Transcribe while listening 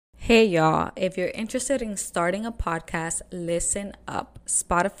Hey y'all, if you're interested in starting a podcast, listen up.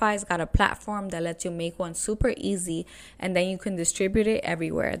 Spotify's got a platform that lets you make one super easy and then you can distribute it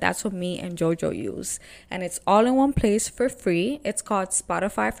everywhere. That's what me and Jojo use. And it's all in one place for free. It's called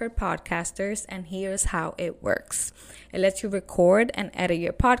Spotify for Podcasters, and here's how it works. It lets you record and edit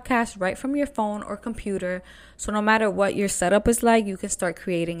your podcast right from your phone or computer. So no matter what your setup is like, you can start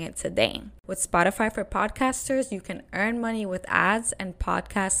creating it today. With Spotify for Podcasters, you can earn money with ads and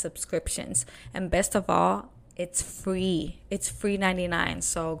podcast subscriptions. And best of all, it's free. It's free 99.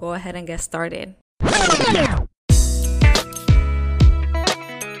 So go ahead and get started.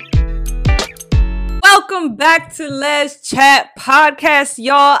 Welcome back to Let's Chat Podcast,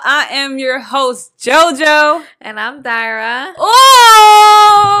 y'all. I am your host, JoJo. And I'm Dyra.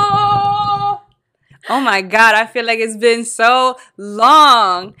 Oh my God, I feel like it's been so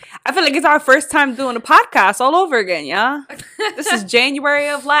long. I feel like it's our first time doing a podcast all over again, y'all. This is January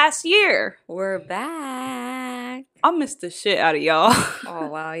of last year. We're back. I missed the shit out of y'all. Oh,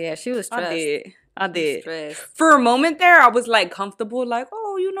 wow. Yeah, she was stressed. I did. For a moment there, I was like comfortable, like,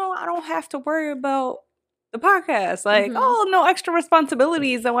 I don't have to worry about the podcast. Like, no extra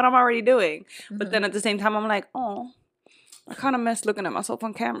responsibilities than what I'm already doing. Mm-hmm. But then at the same time, I'm like, I kind of miss looking at myself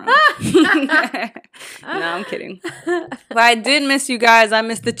on camera. No, I'm kidding. But I did miss you guys. I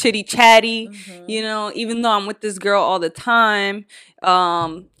miss the chitty chatty. Mm-hmm. Even though I'm with this girl all the time,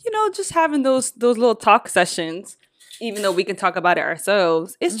 just having those little talk sessions, even though we can talk about it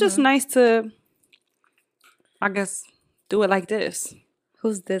ourselves, it's just nice to, I guess, do it like this.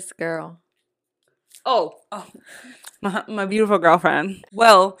 Who's this girl? Oh, my beautiful girlfriend.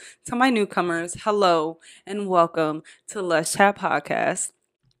 Well, to my newcomers, hello and welcome to Let's Chat Podcast.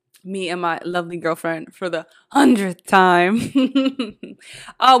 Me and my lovely girlfriend for the 100th time.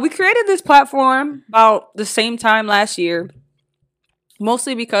 We created this platform about the same time last year.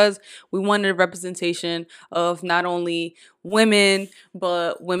 Mostly because we wanted a representation of not only women,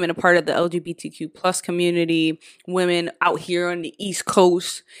 but women a part of the LGBTQ plus community, women out here on the East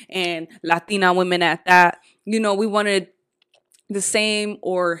Coast, and Latina women at that. We wanted the same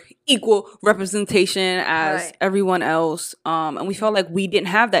or equal representation as everyone else. And we felt like we didn't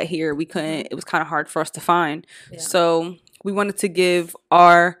have that here. We couldn't. It was kind of hard for us to find. Yeah. So we wanted to give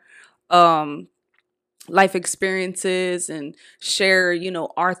our life experiences and share,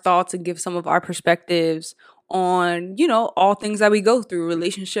 our thoughts and give some of our perspectives on, all things that we go through,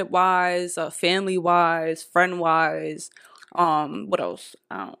 relationship wise, family wise, friend wise. What else?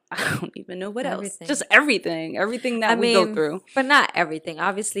 I don't even know what else. Just everything that we go through. But not everything.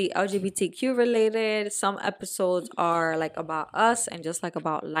 Obviously, LGBTQ related. Some episodes are like about us and just like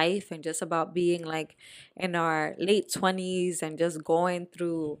about life and just about being like in our late 20s and just going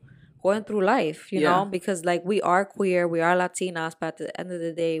through life, you know, because like we are queer, we are Latinas, but at the end of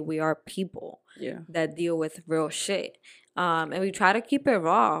the day, we are people that deal with real shit. And we try to keep it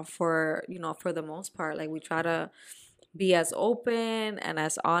raw for the most part. Like we try to be as open and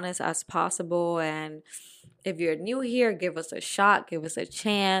as honest as possible. And if you're new here, give us a shot, give us a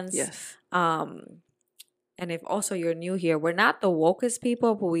chance. Yes. And if also you're new here, we're not the wokest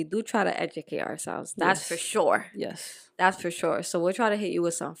people, but we do try to educate ourselves. That's for sure. Yes. That's for sure. So we'll try to hit you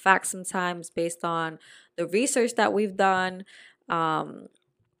with some facts sometimes based on the research that we've done. And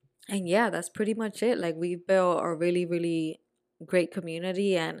yeah, that's pretty much it. Like we've built a really, really great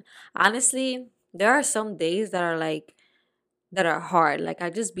community. And honestly, there are some days that are hard. Like I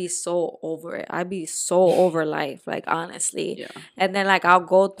just be so over it. I be so over life, like honestly. Yeah. And then like I'll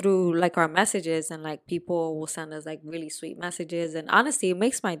go through like our messages and like people will send us like really sweet messages. And honestly, it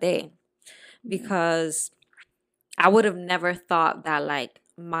makes my day because I would have never thought that like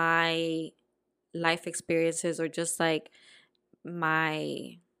my life experiences or just like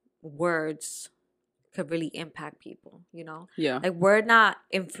my words could really impact people, Yeah. Like we're not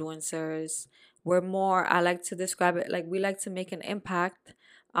influencers. We're more, I like to describe it like we like to make an impact.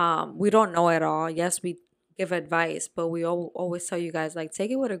 We don't know it all. Yes, we give advice, but we always tell you guys like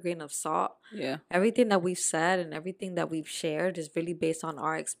take it with a grain of salt. Yeah. Everything that we've said and everything that we've shared is really based on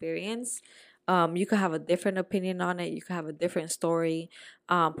our experience. You could have a different opinion on it. You could have a different story.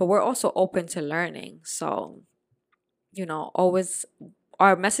 But we're also open to learning. So, always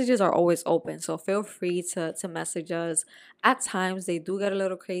our messages are always open. So feel free to message us. At times they do get a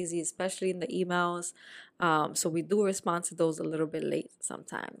little crazy, especially in the emails. So we do respond to those a little bit late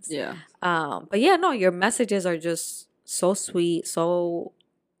sometimes. Yeah. But yeah, no, your messages are just so sweet, so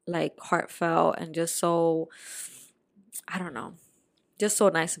like heartfelt, and just so, I don't know, just so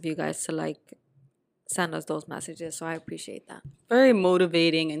nice of you guys to like send us those messages. So I appreciate that. Very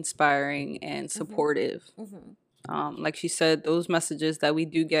motivating, inspiring, and supportive. Mm-hmm. Like she said, those messages that we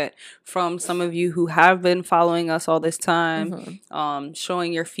do get from some of you who have been following us all this time,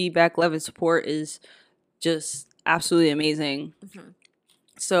 showing your feedback, love, and support is just absolutely amazing.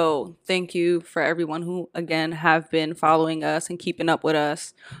 So thank you for everyone who, again, have been following us and keeping up with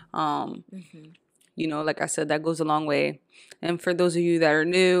us. You know, like I said, that goes a long way. And for those of you that are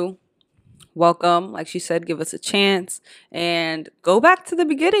new, welcome. Like she said, give us a chance and go back to the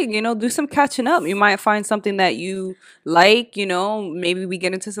beginning, you know, do some catching up. You might find something that you like, you know, maybe we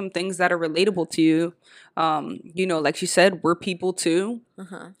get into some things that are relatable to you. You know, like she said, we're people too.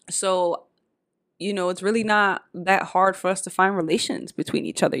 So, you know, it's really not that hard for us to find relations between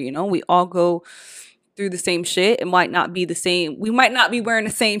each other. You know, we all go through the same shit. It might not be the same. We might not be wearing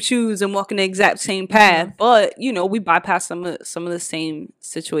the same shoes and walking the exact same path, but you know, we bypass some of the same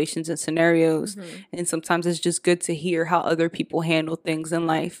situations and scenarios. And sometimes it's just good to hear how other people handle things in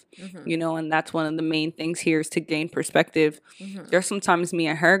life. You know, and that's one of the main things here is to gain perspective. There's sometimes me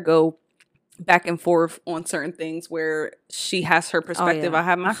and her go back and forth on certain things where she has her perspective, I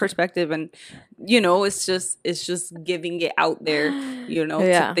have my perspective, and you know, it's just giving it out there, you know,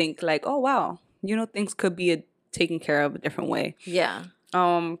 to think like, oh wow, you know, things could be taken care of a different way.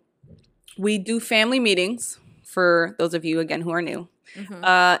 We do family meetings for those of you again who are new.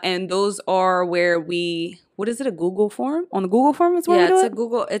 And those are where what is it, a Google form? On the Google form is where we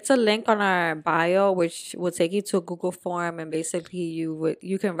do it? It's a link on our bio which will take you to a Google form, and basically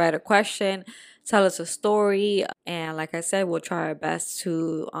you can write a question, tell us a story, and like I said, we'll try our best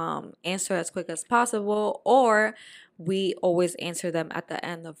to answer as quick as possible, or we always answer them at the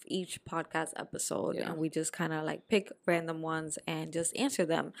end of each podcast episode. And we just kind of like pick random ones and just answer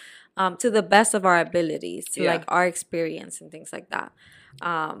them to the best of our abilities, to like our experience and things like that.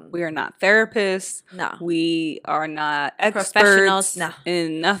 We are not therapists. No. We are not experts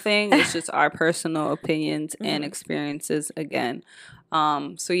in nothing. It's just our personal opinions and experiences again.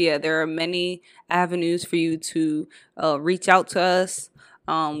 So yeah, there are many avenues for you to reach out to us.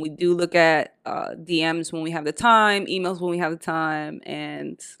 We do look at DMs when we have the time, emails when we have the time,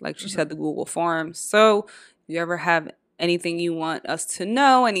 and like she said, the Google Forms. So if you ever have anything you want us to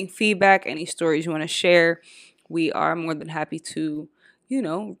know, any feedback, any stories you want to share, we are more than happy to, you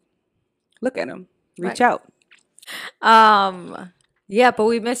know, look at them, reach out. Yeah, but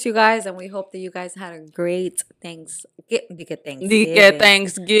we miss you guys, and we hope that you guys had a great Thanksgiving.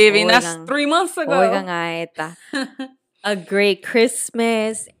 That's 3 months ago. A great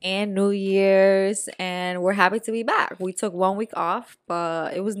Christmas and New Year's, and we're happy to be back. We took 1 week off,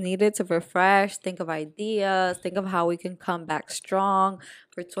 but it was needed to refresh, think of ideas, think of how we can come back strong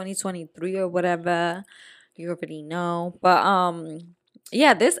for 2023 or whatever. You already know. But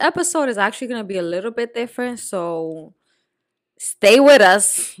yeah, this episode is actually going to be a little bit different, so stay with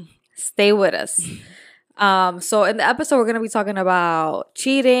us. Stay with us. So in the episode, we're going to be talking about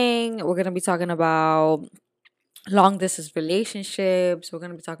cheating. We're going to be talking about long distance relationships. We're going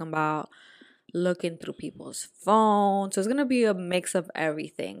to be talking about looking through people's phones. So it's going to be a mix of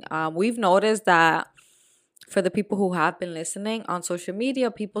everything. We've noticed that for the people who have been listening on social media,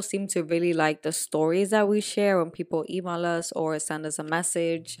 people seem to really like the stories that we share when people email us or send us a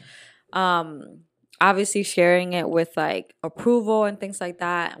message. Obviously sharing it with like approval and things like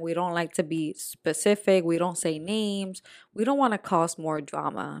that. We don't like to be specific. We don't say names. We don't want to cause more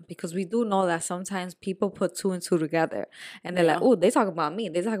drama, because we do know that sometimes people put 2 and 2 together and they're like, oh, they talking about me.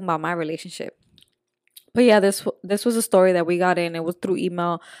 They talking about my relationship. But yeah, this was a story that we got in. It was through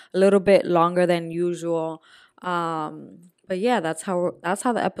email, a little bit longer than usual. But yeah, that's how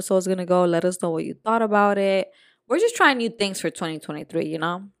the episode is gonna go. Let us know what you thought about it. We're just trying new things for 2023, you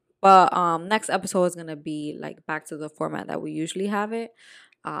know. But next episode is gonna be like back to the format that we usually have it.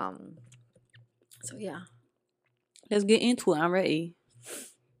 So yeah, let's get into it. I'm ready.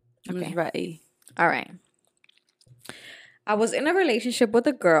 I'm just ready. All right. I was in a relationship with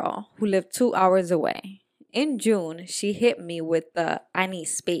a girl who lived 2 hours away. In June, she hit me with the I need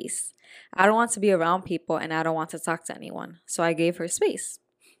space. I don't want to be around people and I don't want to talk to anyone. So I gave her space.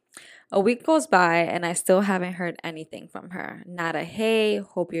 A week goes by and I still haven't heard anything from her. Not a hey,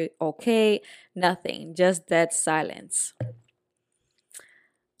 hope you're okay, nothing. Just dead silence.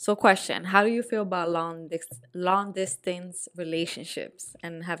 So question, how do you feel about long distance relationships?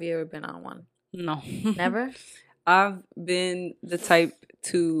 And have you ever been on one? No. Never? I've been the type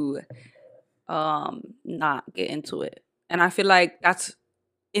to not get into it. And I feel like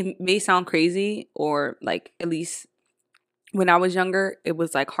it may sound crazy, or like at least when I was younger, it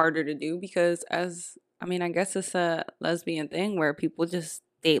was like harder to do because I guess it's a lesbian thing where people just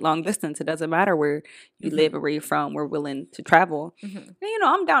date long distance. It doesn't matter where you live or where you're from. We're willing to travel. And,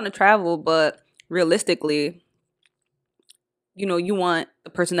 I'm down to travel, but realistically, you want the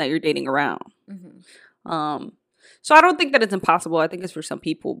person that you're dating around. Mm-hmm. So I don't think that it's impossible. I think it's for some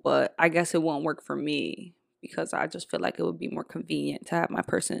people, but I guess it won't work for me because I just feel like it would be more convenient to have my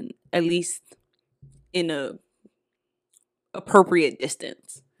person at least in a appropriate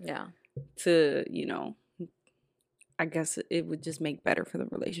distance. Yeah. To, I guess it would just make better for the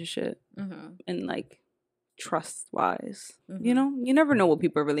relationship. Mm-hmm. And like trust wise, Mm-hmm. You never know what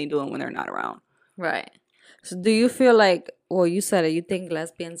people are really doing when they're not around. Right. So do you feel like, well, you said it, you think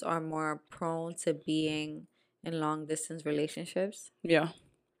lesbians are more prone to being in long distance relationships? Yeah.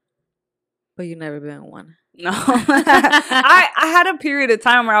 But you never been in one. No. I had a period of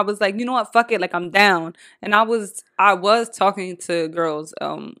time where I was like, you know what, fuck it, like I'm down. And I was talking to girls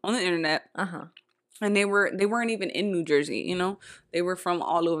on the internet. Uh-huh. And they weren't even in New Jersey, They were from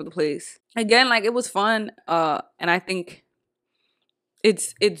all over the place. Again, like it was fun. And I think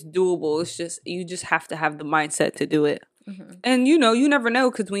it's doable. It's just you just have to have the mindset to do it. Mm-hmm. And you never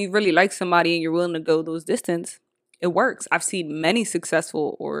know, because when you really like somebody and you're willing to go those distance, it works. I've seen many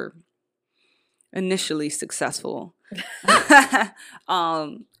successful or initially successful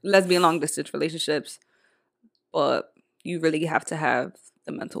lesbian long distance relationships, but you really have to have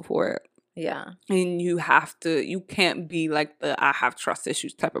the mental for it. Yeah. And you can't be like the I have trust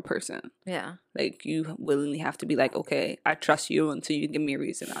issues type of person. Yeah. Like you willingly have to be like, okay, I trust you until you give me a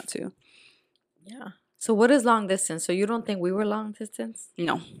reason not to. Yeah. So what is long distance? So you don't think we were long distance?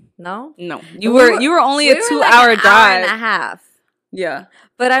 No. No? No. You were only a 2-hour drive. Hour and a half. Yeah.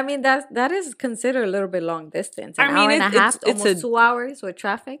 But I mean that is considered a little bit long distance. An hour and a half, almost 2 hours with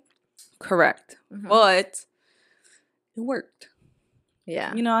traffic. Correct. Mm-hmm. But it worked.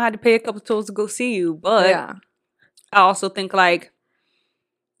 Yeah. I had to pay a couple tolls to go see you, but yeah. I also think like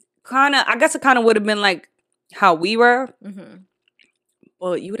I guess it kind of would have been like how we were. Mm-hmm.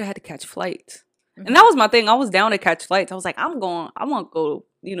 But you would have had to catch flights. Mm-hmm. And that was my thing. I was down to catch flights. I was like, I want to go,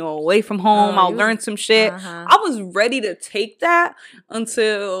 away from home. I'll learn some shit. Uh-huh. I was ready to take that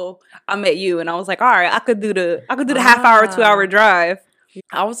until I met you. And I was like, all right, I could do the half-hour, 2-hour drive.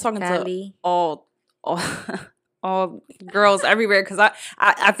 I was talking to all girls everywhere, because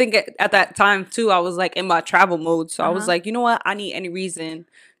I think at that time too I was like in my travel mode, so I was like, you know what, I need any reason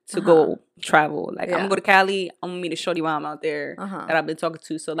to go travel. Like I'm gonna go to Cali, I'm gonna meet a shorty while I'm out there that I've been talking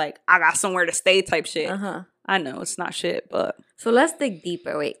to, so like I got somewhere to stay type shit. I know it's not shit, but so let's dig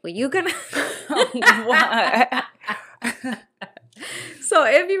deeper. Wait, were you gonna what? So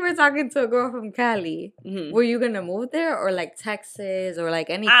if you were talking to a girl from Cali, were you gonna move there, or like Texas, or like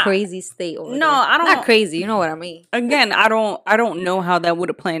any crazy state over there? I don't. Not crazy, you know what I mean. Again, I don't know how that would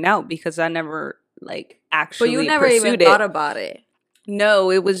have planned out, because I never like actually. But you never even thought about it.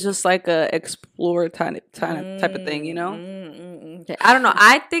 No, it was just like a explore type of thing, Okay. I don't know.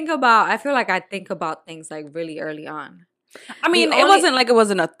 I feel like I think about things like really early on. I mean, it wasn't like it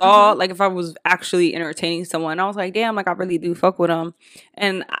wasn't a thought. Like if I was actually entertaining someone, I was like, damn, like I really do fuck with them.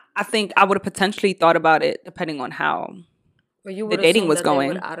 And I think I would have potentially thought about it depending on how the dating was going.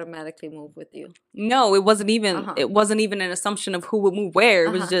 They would automatically move with you. No, it wasn't even. It wasn't even an assumption of who would move where.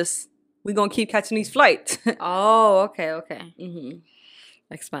 It was just, we're gonna keep catching these flights. Oh, okay. Mm-hmm.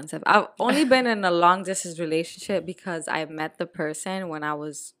 Expensive. I've only been in a long distance relationship because I met the person when I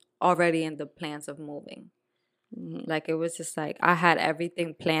was already in the plans of moving. Like it was just like I had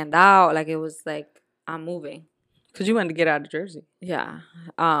everything planned out. Like it was like I'm moving. Cause you wanted to get out of Jersey. Yeah.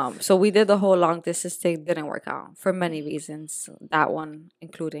 So we did the whole long distance thing. Didn't work out for many reasons. That one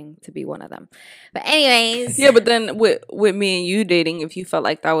including to be one of them. But anyways. Yeah, but then with me and you dating, if you felt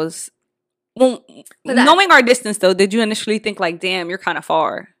like that was, well, knowing our distance though, did you initially think like, damn, you're kind of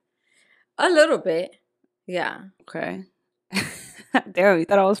far? A little bit. Yeah. Okay. Damn, you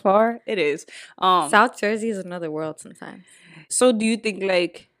thought I was far? It is. South Jersey is another world sometimes. So do you think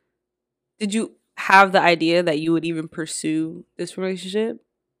like, did you have the idea that you would even pursue this relationship,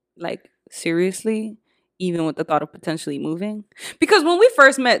 like seriously, even with the thought of potentially moving? Because when we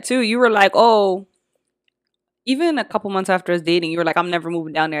first met too, you were like, oh, even a couple months after us dating, you were like, I'm never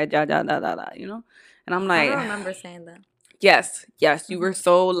moving down there, da, da, da, da, da, And I'm like, I don't remember saying that. Yes, you were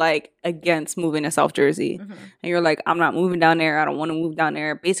so like against moving to South Jersey, and you're like, I'm not moving down there. I don't want to move down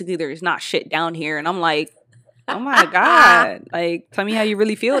there. Basically, there's not shit down here, and I'm like, oh my god, like tell me how you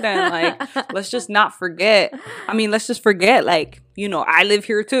really feel then. Like, let's just not forget. I mean, let's just forget. Like, I live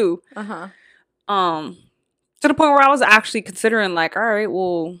here too. To the point where I was actually considering like, all right,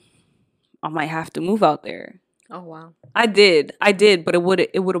 well, I might have to move out there. Oh wow, I did, but it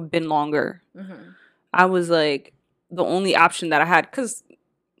would have been longer. I was like, the only option that I had, because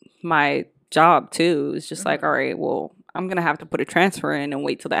my job too is just like, all right, well, I'm gonna have to put a transfer in and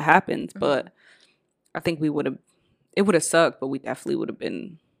wait till that happens. But I think we would have it would have sucked, but we definitely would have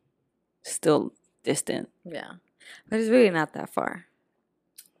been still distant. Yeah. But it's really not that far.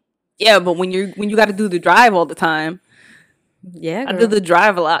 Yeah, but when you got to do the drive all the time. Yeah, girl. I did the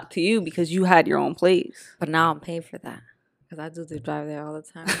drive a lot to you because you had your own place. But now I'm paying for that because I do the drive there all the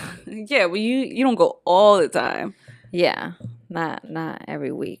time. Yeah, but you don't go all the time. Yeah, not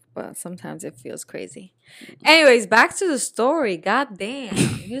every week, but sometimes it feels crazy. Anyways, back to the story. God damn.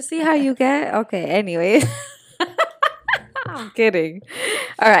 You see how you get? Okay, anyways. I'm kidding.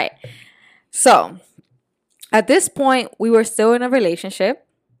 All right. So, at this point, we were still in a relationship.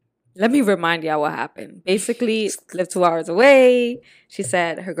 Let me remind y'all what happened. Basically, lived 2 hours away. She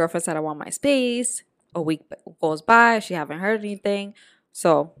said her girlfriend said, I want my space. A week goes by. She haven't heard anything.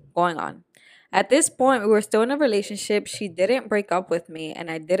 So, going on. At this point, we were still in a relationship. She didn't break up with me,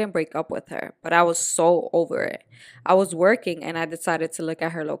 and I didn't break up with her. But I was so over it. I was working, and I decided to look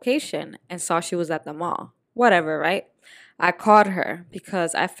at her location and saw she was at the mall. Whatever, right? I called her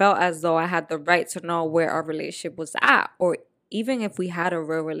because I felt as though I had the right to know where our relationship was at, or even if we had a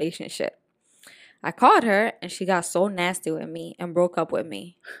real relationship. I called her and she got so nasty with me and broke up with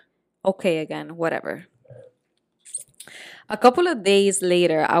me. Okay, again, whatever. A couple of days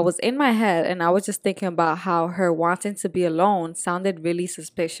later, I was in my head and I was just thinking about how her wanting to be alone sounded really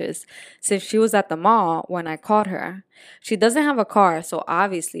suspicious since she was at the mall when I called her. She doesn't have a car, so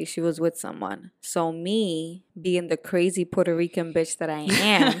obviously she was with someone. So me, being the crazy Puerto Rican bitch that I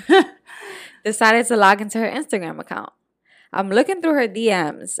am, decided to log into her Instagram account. I'm looking through her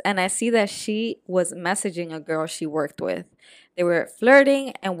DMs and I see that she was messaging a girl she worked with. They were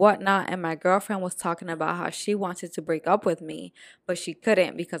flirting and whatnot, and my girlfriend was talking about how she wanted to break up with me, but she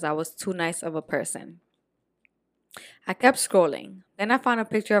couldn't because I was too nice of a person. I kept scrolling. Then I found a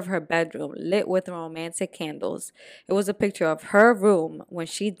picture of her bedroom lit with romantic candles. It was a picture of her room when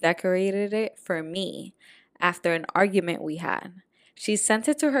she decorated it for me after an argument we had. She sent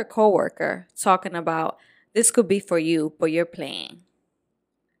it to her coworker talking about, this could be for you, but you're playing.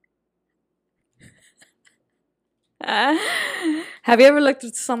 Have you ever looked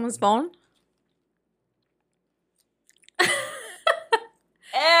at someone's phone?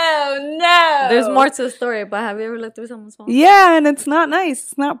 Oh, no. There's more to the story, but have you ever looked through someone's phone? Yeah, and it's not nice.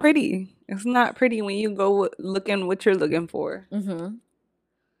 It's not pretty. It's not pretty when you go looking what you're looking for. Mm-hmm.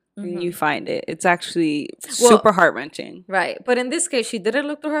 And you find it. It's actually super heart-wrenching. Right. But in this case, she didn't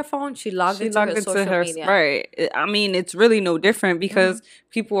look through her phone. She logged into her social media. Right. I mean, it's really no different because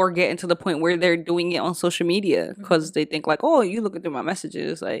people are getting to the point where they're doing it on social media because they think like, oh, you looking through my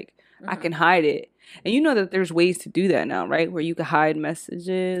messages. Like, I can hide it. And you know that there's ways to do that now, right? Where you can hide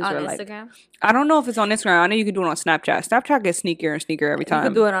messages. On or Instagram? Like, I don't know if it's on Instagram. I know you can do it on Snapchat. Snapchat gets sneakier and sneakier every time. You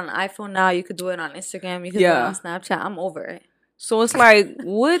can do it on iPhone now. You could do it on Instagram. You can do it on Snapchat. I'm over it. So it's like,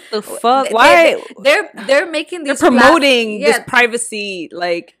 what the fuck? Why they're making these? They're promoting this privacy.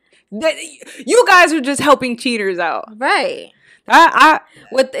 Like, you guys are just helping cheaters out, right?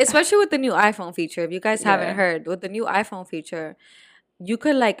 Especially with the new iPhone feature. If you guys haven't heard, with the new iPhone feature, you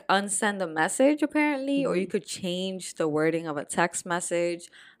could like unsend a message apparently, or you could change the wording of a text message.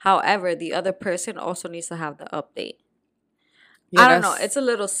 However, the other person also needs to have the update. Yeah, I don't know. It's a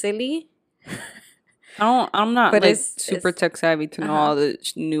little silly. I'm not like super tech savvy to know all the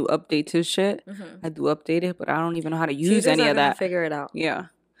new updates and shit. I do update it, but I don't even know how to use any of that. Figure it out. Yeah,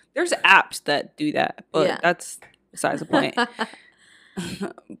 there's apps that do that, but that's besides the point.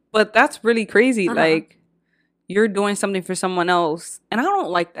 But that's really crazy. Like, you're doing something for someone else, and I don't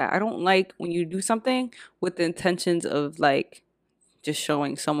like that. I don't like when you do something with the intentions of like just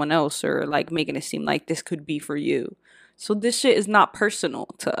showing someone else or like making it seem like this could be for you. So this shit is not personal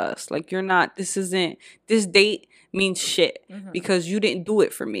to us. Like, this date means shit because you didn't do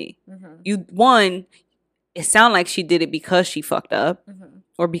it for me. It sounded like she did it because she fucked up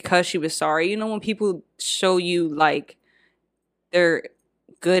or because she was sorry. You know, when people show you like their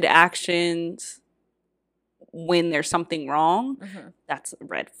good actions when there's something wrong, that's a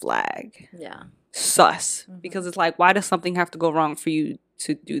red flag. Yeah. Sus. Because it's like, why does something have to go wrong for you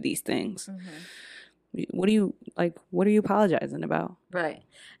to do these things? What are you apologizing about? Right.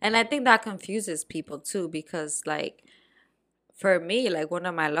 And I think that confuses people too, because like for me, like one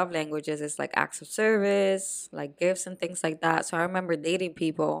of my love languages is like acts of service, like gifts and things like that. So I remember dating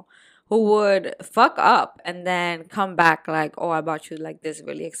people who would fuck up and then come back like, oh, I bought you like this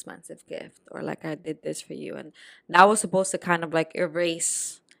really expensive gift, or like I did this for you. And that was supposed to kind of like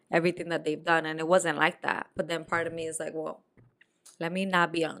erase everything that they've done. And it wasn't like that. But then part of me is like, well, let me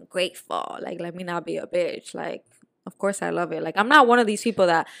not be ungrateful. Like, let me not be a bitch. Like, Of course, I love it. Like, I'm not one of these people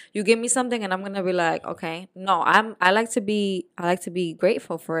that you give me something and I'm gonna be like, okay, no. I like to be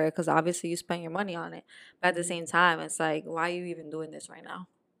grateful for it because obviously you spend your money on it. But at the same time, it's like, why are you even doing this right now?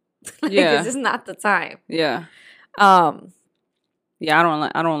 Like, Yeah. it's just not the time. Yeah. Um, Yeah,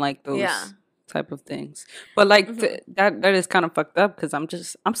 I don't like those Yeah. type of things. But like that is kind of fucked up because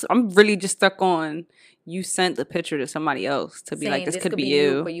I'm really just stuck on you sent the picture to somebody else to be like, saying this this could could be be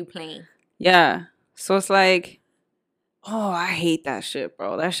you. but you playing. Yeah. So it's like, oh, I hate that shit,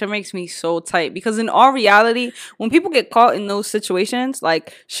 bro. That shit makes me so tight because in all reality, when people get caught in those situations,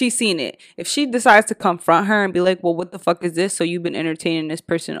 like she's seen it. If she decides to confront her and be like, well, what the fuck is this? So you've been entertaining this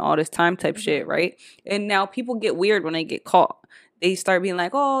person all this time type shit, right? And now people get weird when they get caught. They start being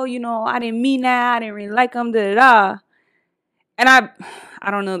like, oh, you know, I didn't mean that. I didn't really like him, da da da. And I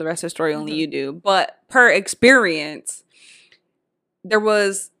don't know the rest of the story, only you do. But per experience, there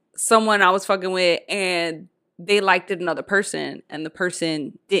was someone I was fucking with and they liked another person and the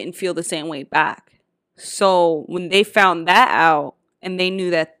person didn't feel the same way back. So when they found that out and they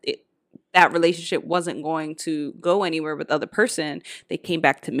knew that that relationship wasn't going to go anywhere with the other person, they came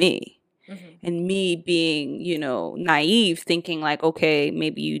back to me. And me being, you know, naive, thinking like, okay,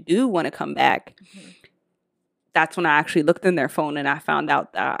 maybe you do want to come back. That's when I actually looked in their phone and I found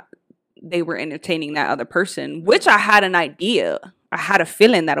out that they were entertaining that other person, which I had an idea. I had a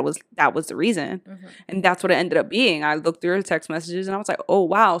feeling that that was the reason. And that's what it ended up being. I looked through her text messages and I was like, oh,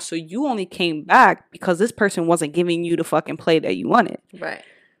 wow. So you only came back because this person wasn't giving you the fucking play that you wanted. Right.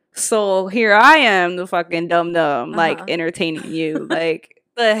 So here I am, the fucking dumb, like entertaining you. Like,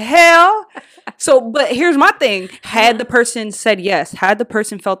 the hell? So, but here's my thing. Had the person said yes, had the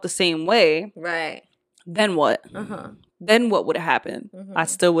person felt the same way, right, then what? Then what would have happened? I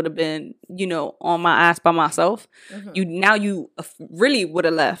still would have been, you know, on my ass by myself. You really would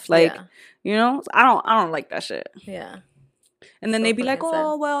have left. Like, you know, I don't like that shit. Yeah. And then they'd be like,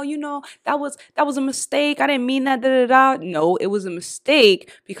 oh, well, you know, that was a mistake. I didn't mean that, da, da, da. No, it was a mistake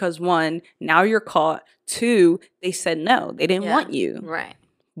because one, now you're caught. Two, they said no. They didn't want you. Right.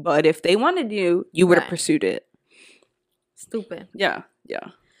 But if they wanted you, you would have pursued it. Stupid. Yeah, yeah.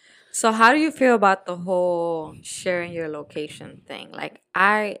 So how do you feel about the whole sharing your location thing? Like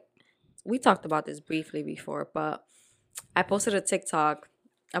we talked about this briefly before, but I posted a TikTok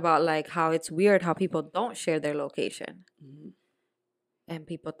about like how it's weird how people don't share their location. And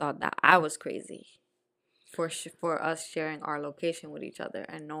people thought that I was crazy for us sharing our location with each other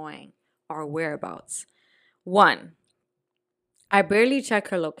and knowing our whereabouts. One, I barely check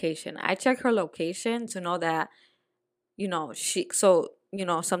her location. I check her location to know that, you know,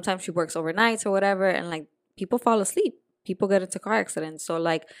 sometimes she works overnights or whatever, and like people fall asleep. People get into car accidents. So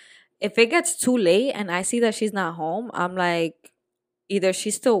like if it gets too late and I see that she's not home, I'm like, either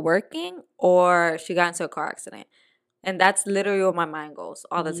she's still working or she got into a car accident. And that's literally where my mind goes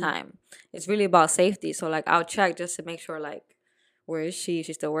all the time. It's really about safety. So like I'll check just to make sure, like, where is she?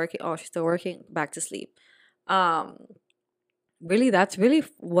 She's still working. Oh, she's still working. Back to sleep. Really, that's really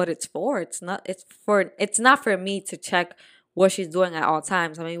what it's for. It's not for me to check what she's doing at all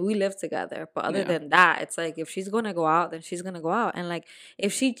times. I mean, we live together, but other than that, it's like if she's gonna go out, then she's gonna go out. And like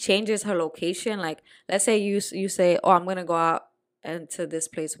if she changes her location, like let's say you say, oh, I'm gonna go out into this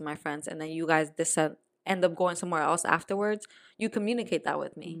place with my friends, and then you guys end up going somewhere else afterwards, you communicate that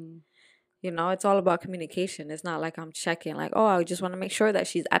with me. You know, it's all about communication. It's not like I'm checking, like, oh, I just want to make sure that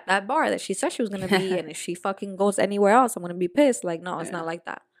she's at that bar that she said she was going to be. And if she fucking goes anywhere else, I'm going to be pissed. Like, no, it's not like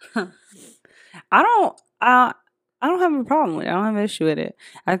that. I don't have a problem with it. I don't have an issue with it.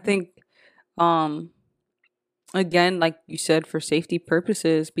 I think, again, like you said, for safety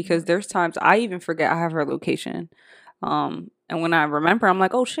purposes, because there's times I even forget I have her location. And when I remember, I'm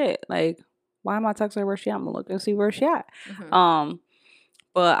like, oh shit, like, why am I texting her where she at? I'm going to look and see where she at.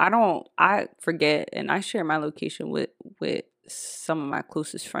 But I forget, and I share my location with some of my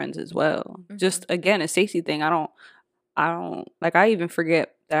closest friends as well. Just, again, a safety thing. I don't, like, I even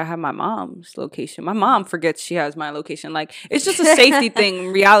forget that I have my mom's location. My mom forgets she has my location. Like, it's just a safety thing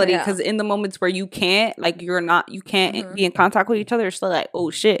in reality, because in the moments where you can't, like, you can't be in contact with each other, it's still like, oh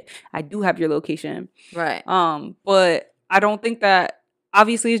shit, I do have your location. Right. But I don't think that,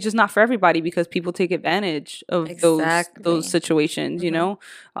 obviously, it's just not for everybody, because people take advantage of those situations, you know,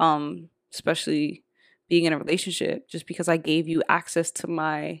 especially being in a relationship. Just because I gave you access to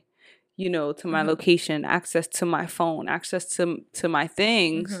my, you know, to my location, access to my phone, access to my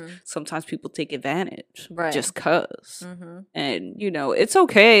things, sometimes people take advantage just cause. And, you know, it's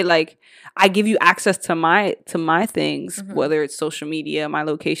okay. Like, I give you access to my things, whether it's social media, my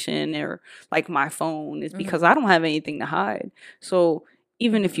location, or like my phone, is because I don't have anything to hide. So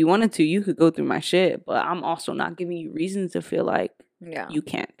Even if you wanted to, you could go through my shit, but I'm also not giving you reasons to feel like you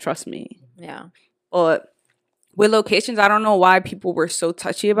can't trust me. Yeah. But with locations, I don't know why people were so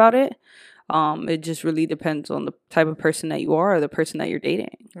touchy about it. It just really depends on the type of person that you are or the person that you're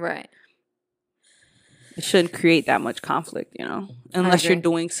dating. Right. It shouldn't create that much conflict, unless you're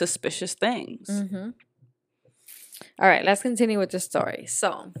doing suspicious things. Mm-hmm. All right, let's continue with the story.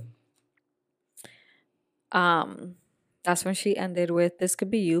 So, that's when she ended with, "This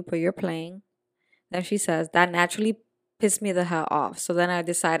could be you, but you're playing." Then she says, "That naturally pissed me the hell off. So then I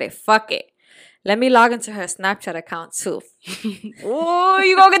decided, fuck it. Let me log into her Snapchat account too." Oh,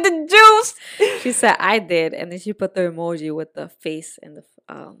 you gonna get the juice? She said, "I did." And then she put the emoji with the face and the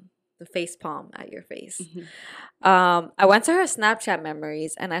face palm at your face. I went to her Snapchat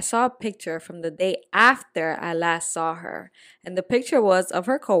memories and I saw a picture from the day after I last saw her. And the picture was of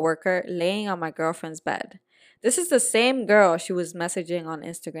her coworker laying on my girlfriend's bed. This is the same girl she was messaging on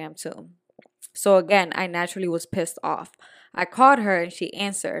Instagram too. So again, I naturally was pissed off. I called her and she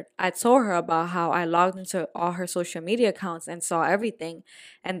answered. I told her about how I logged into all her social media accounts and saw everything,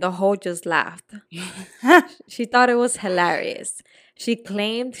 and the hoe just laughed. She thought it was hilarious. She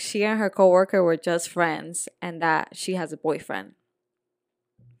claimed she and her coworker were just friends and that she has a boyfriend.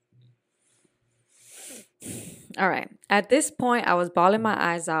 All right. At this point, I was bawling my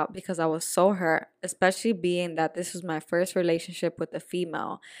eyes out because I was so hurt, especially being that this was my first relationship with a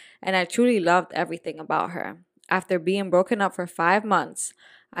female, and I truly loved everything about her. After being broken up for 5 months,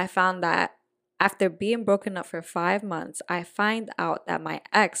 I find out that my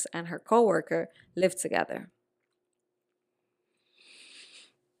ex and her coworker lived together.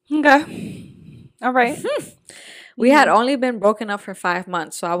 Okay. All right. We had only been broken up for 5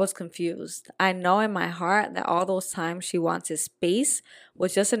 months, so I was confused. I know in my heart that all those times she wanted space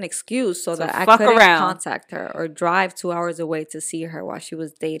was just an excuse so that I couldn't contact her or drive 2 hours away to see her while she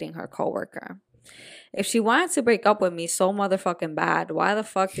was dating her coworker. If she wanted to break up with me so motherfucking bad, why the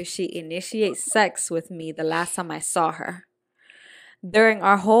fuck did she initiate sex with me the last time I saw her? During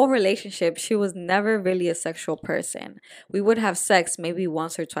our whole relationship, she was never really a sexual person. We would have sex maybe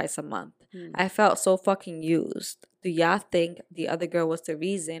once or twice a month. I felt so fucking used. Do y'all think the other girl was the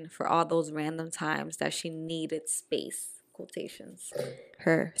reason for all those random times that she needed space? Quotations.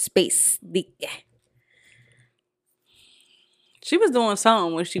 Her space. She was doing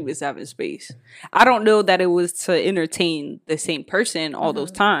something when she was having space. I don't know that it was to entertain the same person all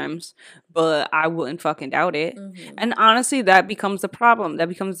those times, but I wouldn't fucking doubt it. And honestly, that becomes the problem. That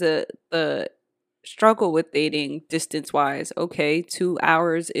becomes the struggle with dating distance-wise. Okay, 2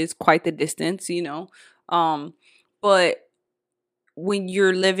 hours is quite the distance, but when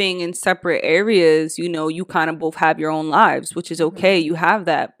you're living in separate areas, you kind of both have your own lives, which is okay. You have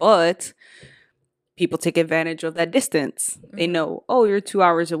that, but people take advantage of that distance. They know, oh, you're 2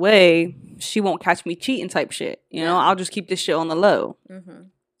 hours away. She won't catch me cheating type shit. I'll just keep this shit on the low.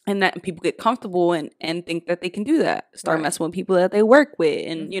 And that people get comfortable and think that they can do that. Start messing with people that they work with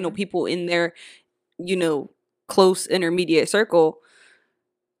and, people in their, close intermediate circle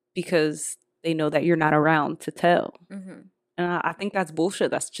because they know that you're not around to tell. And I think that's bullshit.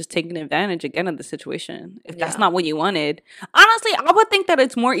 That's just taking advantage again of the situation. If that's not what you wanted. Honestly, I would think that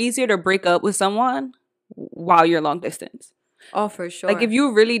it's more easier to break up with someone while you're long distance. Oh, for sure. Like if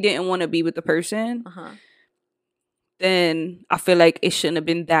you really didn't want to be with the person, then I feel like it shouldn't have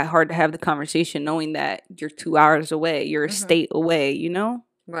been that hard to have the conversation knowing that you're 2 hours away. You're a state away,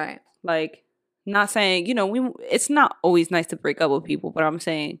 Right. Like, not saying, it's not always nice to break up with people, but I'm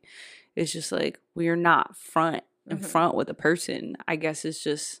saying it's just like we're not in front with a person. I guess it's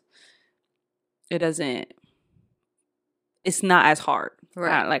just it's not as hard.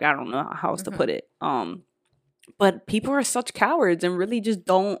 Right. Like I don't know how else to put it. But people are such cowards and really just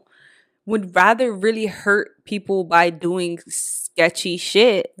would rather really hurt people by doing sketchy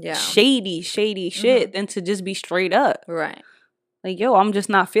shit, shady shit than to just be straight up. Right. Like, yo, I'm just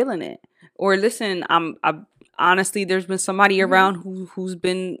not feeling it. Or listen, I honestly, there's been somebody around who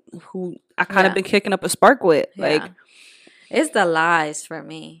I kind of been kicking up a spark with. Like, it's the lies for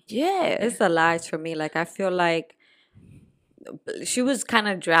me. Yeah. It's the lies for me. Like, I feel like she was kind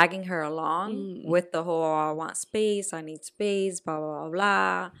of dragging her along with the whole, I want space, I need space, blah, blah, blah,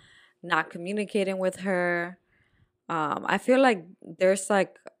 blah. Not communicating with her. I feel like there's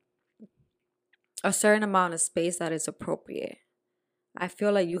like a certain amount of space that is appropriate. I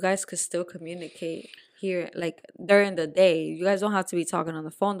feel like you guys could still communicate here, like during the day. You guys don't have to be talking on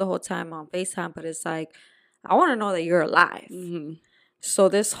the phone the whole time on FaceTime, but it's like, I want to know that you're alive. So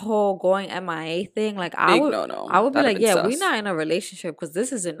this whole going MIA thing, like I would be like, yeah, we're not in a relationship because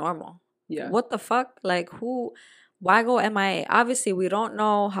this isn't normal. Yeah. What the fuck? Like why go MIA? Obviously, we don't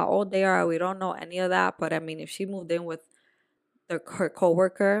know how old they are. We don't know any of that. But I mean, if she moved in with her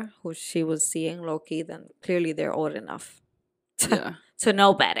coworker who she was seeing low-key, then clearly they're old enough Yeah. to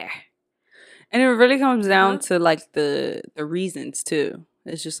know better. And it really comes down to like the reasons too.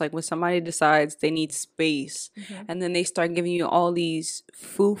 It's just like when somebody decides they need space and then they start giving you all these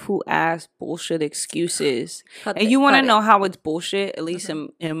foo-foo ass bullshit excuses. And you want to know how it's bullshit, at least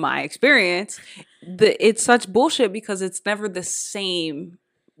in my experience. It's such bullshit because it's never the same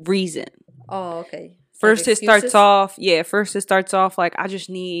reason. Oh, okay. First it starts off like I just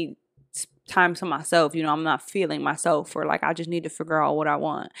need time to myself, you know, I'm not feeling myself, or like I just need to figure out what I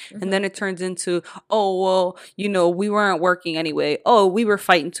want. And then it turns into, oh well, you know, we weren't working anyway, oh we were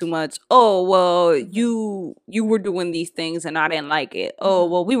fighting too much, oh well, you were doing these things and I didn't like it, oh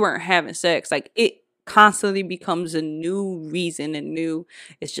well, we weren't having sex. Like it constantly becomes a new reason and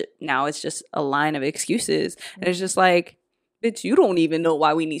it's just a line of excuses. And it's just like, bitch, you don't even know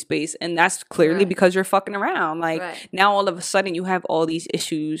why we need space. And that's clearly because you're fucking around. Like, now all of a sudden you have all these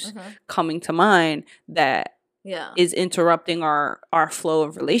issues coming to mind that is interrupting our flow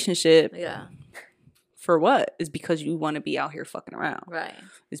of relationship. Yeah. For what? It's because you want to be out here fucking around. Right.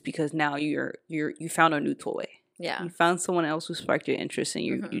 It's because now you found a new toy. Yeah. You found someone else who sparked your interest and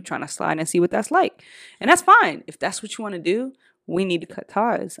you're trying to slide and see what that's like. And that's fine. If that's what you want to do, we need to cut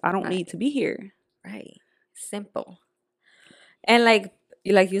ties. I don't need to be here. Right. Simple. And like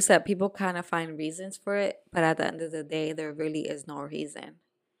you said, people kind of find reasons for it, but at the end of the day, there really is no reason.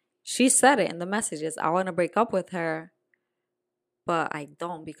 She said it in the messages. I want to break up with her, but I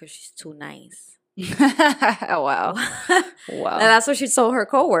don't because she's too nice. Wow. And that's what she told her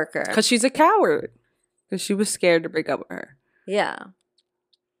coworker. Because she's a coward. Because she was scared to break up with her. Yeah.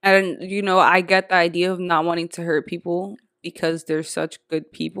 And, you know, I get the idea of not wanting to hurt people because they're such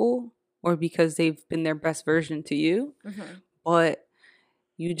good people or because they've been their best version to you. But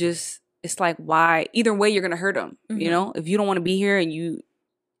it's like, why? Either way, you're going to hurt them. You know, if you don't want to be here and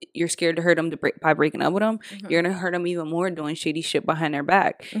you're scared to hurt them by breaking up with them, you're going to hurt them even more doing shady shit behind their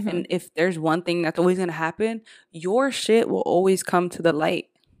back. And if there's one thing that's always going to happen, your shit will always come to the light.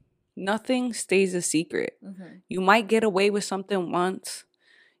 Nothing stays a secret. You might get away with something once.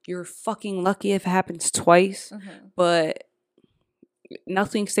 You're fucking lucky if it happens twice. But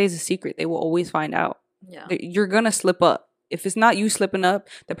nothing stays a secret. They will always find out. Yeah. You're going to slip up. If it's not you slipping up,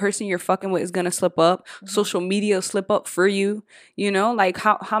 the person you're fucking with is going to slip up. Social media will slip up for you. You know, like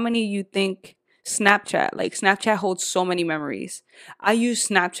how many you think Snapchat? Like Snapchat holds so many memories. I use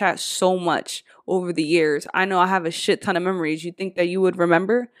Snapchat so much over the years. I know I have a shit ton of memories. You think that you would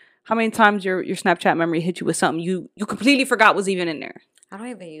remember? How many times your Snapchat memory hit you with something you completely forgot was even in there? I don't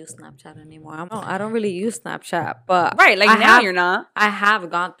even use Snapchat anymore. I don't really use Snapchat, but you're not. I have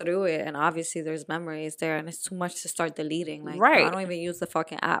gone through it, and obviously there's memories there, and it's too much to start deleting. Like, I don't even use the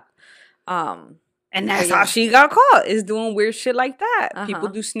fucking app. And that's how she got caught, is doing weird shit like that. People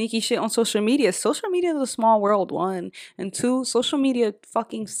do sneaky shit on social media. Social media is a small world, one. And two, social media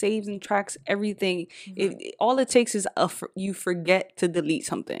fucking saves and tracks everything. All it takes is you forget to delete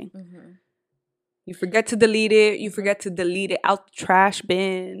something. You forget to delete it. You forget to delete it out the trash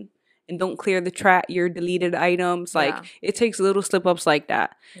bin. And don't clear your deleted items. Like, it takes little slip-ups like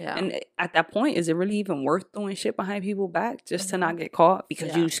that. Yeah. And at that point, is it really even worth throwing shit behind people's back just to not get caught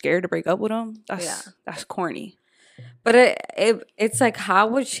because you're scared to break up with them? That's corny. But it's like, how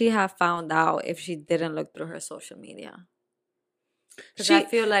would she have found out if she didn't look through her social media? Because I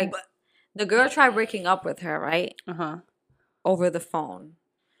feel like the girl tried breaking up with her, right? Over the phone.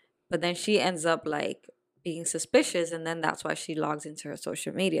 But then she ends up, like, being suspicious, and then that's why she logs into her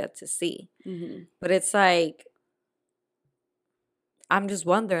social media to see. But it's like, I'm just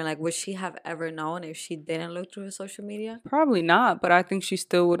wondering, like, would she have ever known if she didn't look through her social media? Probably not, but I think she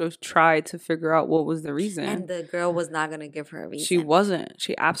still would have tried to figure out what was the reason. And the girl was not gonna give her a reason. She wasn't.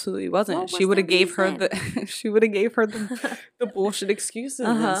 She absolutely wasn't. She would have gave her the bullshit excuses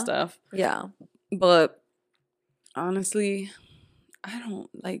and stuff. Yeah. But honestly, I don't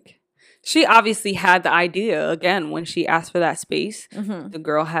like. She obviously had the idea, again, when she asked for that space. The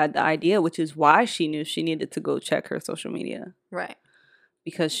girl had the idea, which is why she knew she needed to go check her social media. Right.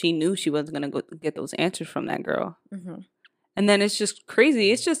 Because she knew she wasn't going to go get those answers from that girl. And then it's just crazy.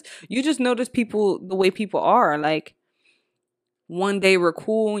 It's just, you just notice people, the way people are. Like, one day we're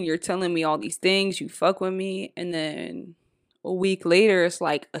cool and you're telling me all these things, you fuck with me, and then a week later it's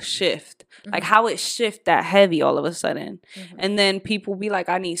like a shift. Like, how it shift that heavy all of a sudden. And then people be like,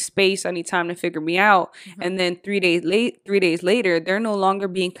 I need space, I need time to figure me out. And then 3 days later, they're no longer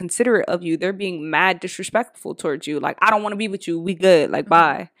being considerate of you. They're being mad disrespectful towards you. Like, I don't want to be with you, we good, like,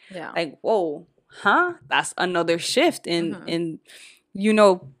 bye. Yeah. Like, whoa, huh? That's another shift in you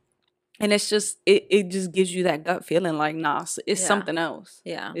know, and it's just it just gives you that gut feeling like, nah, it's something else.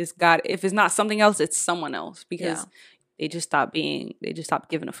 Yeah. It's got, if it's not something else, it's someone else, because Yeah. they just stopped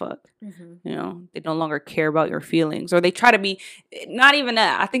giving a fuck. You know, they no longer care about your feelings, or they try to be, not even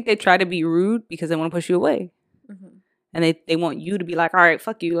that. I think they try to be rude because they want to push you away. And they want you to be like, all right,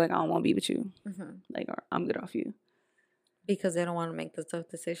 fuck you. Like, I don't want to be with you. Like, or, I'm good off you. Because they don't want to make the tough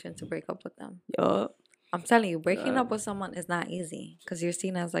decision to break up with them. Yup. I'm telling you, breaking up with someone is not easy because you're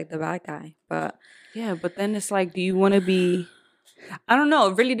seen as like the bad guy. But yeah, but then it's like, do you want to be? I don't know.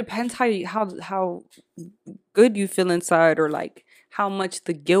 It really depends how good you feel inside, or like how much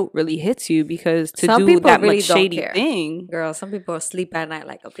the guilt really hits you, because to some do people that really much don't shady care. thing, Girl, some people sleep at night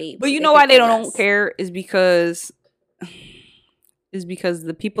like a baby. But you know why they don't care is because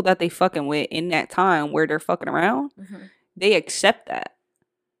the people that they fucking with in that time where they're fucking around, they accept that.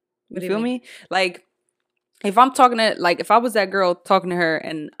 You feel me? Like, if I'm talking to, like, if I was that girl talking to her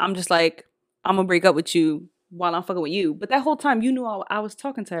and I'm just like, I'm gonna break up with you while I'm fucking with you, but that whole time you knew I was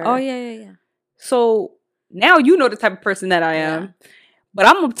talking to her. Oh yeah. So now you know the type of person that I am, but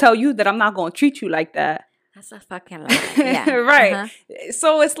I'm gonna tell you that I'm not gonna treat you like that. That's a fucking lie. Yeah. Right.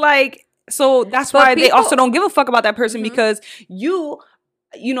 So it's like, so that's why they also don't give a fuck about that person, because you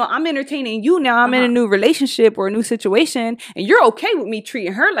know, I'm entertaining you now. I'm in a new relationship or a new situation, and you're okay with me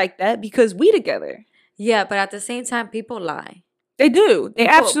treating her like that because we together. Yeah, but at the same time, people lie. They do. They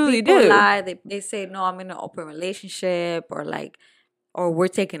absolutely do. People lie. They say, no, I'm in an open relationship, or like, or we're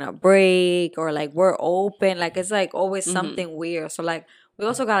taking a break, or like we're open. Like, it's like always something weird. So like, we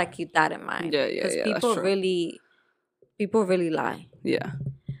also gotta keep that in mind. Yeah. Because people really lie. Yeah.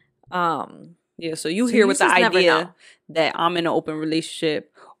 Yeah. So you hear with the idea that I'm in an open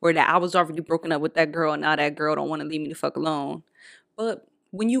relationship, or that I was already broken up with that girl, and now that girl don't want to leave me the fuck alone. But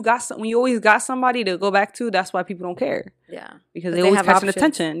when you always got somebody to go back to, that's why people don't care. Yeah. Because they always catching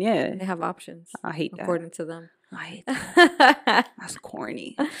attention. Yeah. They have options. I hate that. According to them. I hate that. That's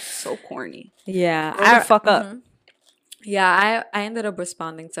corny. So corny. Yeah. Grow the fuck up. Yeah, I ended up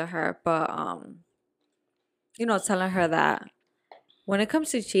responding to her, but you know, telling her that when it comes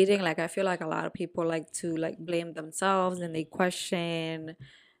to cheating, like, I feel like a lot of people like to like blame themselves, and they question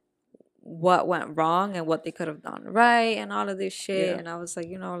what went wrong and what they could have done right and all of this shit. Yeah. And I was like,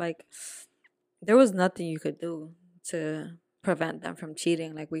 you know, like, there was nothing you could do to prevent them from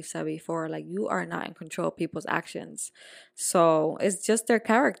cheating. Like we've said before, like, you are not in control of people's actions. So it's just their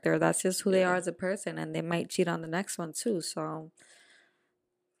character. That's just who they are as a person, and they might cheat on the next one too. So,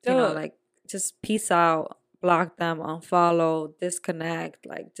 you know, like, just peace out, block them, unfollow, disconnect,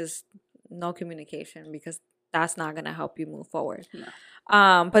 like, just no communication, because that's not gonna help you move forward. No.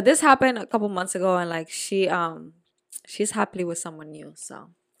 But this happened a couple months ago, and like, she's happily with someone new, so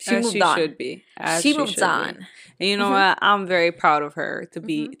she moved on. Should be. She moved on. And you know what? I'm very proud of her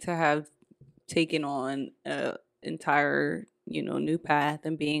to have taken on an entire, you know, new path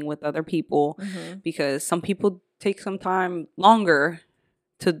and being with other people, because some people take some time longer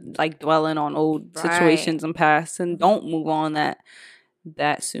to like dwelling on old situations and past, and don't move on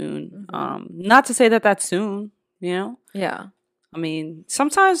that soon. Not to say that that's soon, you know? Yeah. I mean,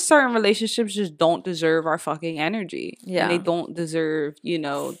 sometimes certain relationships just don't deserve our fucking energy. Yeah. And they don't deserve, you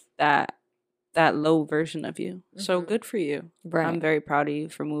know, that low version of you. So good for you. Right. I'm very proud of you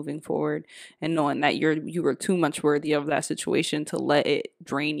for moving forward and knowing that you were too much worthy of that situation to let it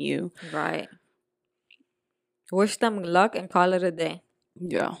drain you. Right. Wish them luck and call it a day.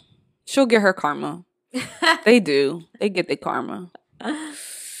 Yeah. She'll get her karma. They do. They get their karma.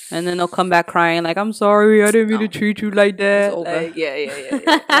 And then they'll come back crying like, I'm sorry, I didn't mean to treat you like that. It's over. Like,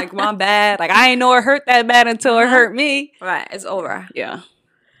 yeah. Like, my bad. Like, I ain't know it hurt that bad until it hurt me. Right. It's over. Yeah.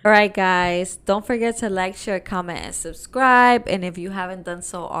 All right, guys. Don't forget to like, share, comment, and subscribe. And if you haven't done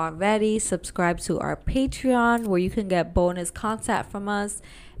so already, subscribe to our Patreon, where you can get bonus content from us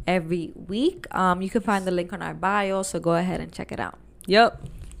every week. You can find the link on our bio, so go ahead and check it out. Yep.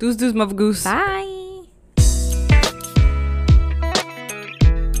 Deuce, mother goose. Bye.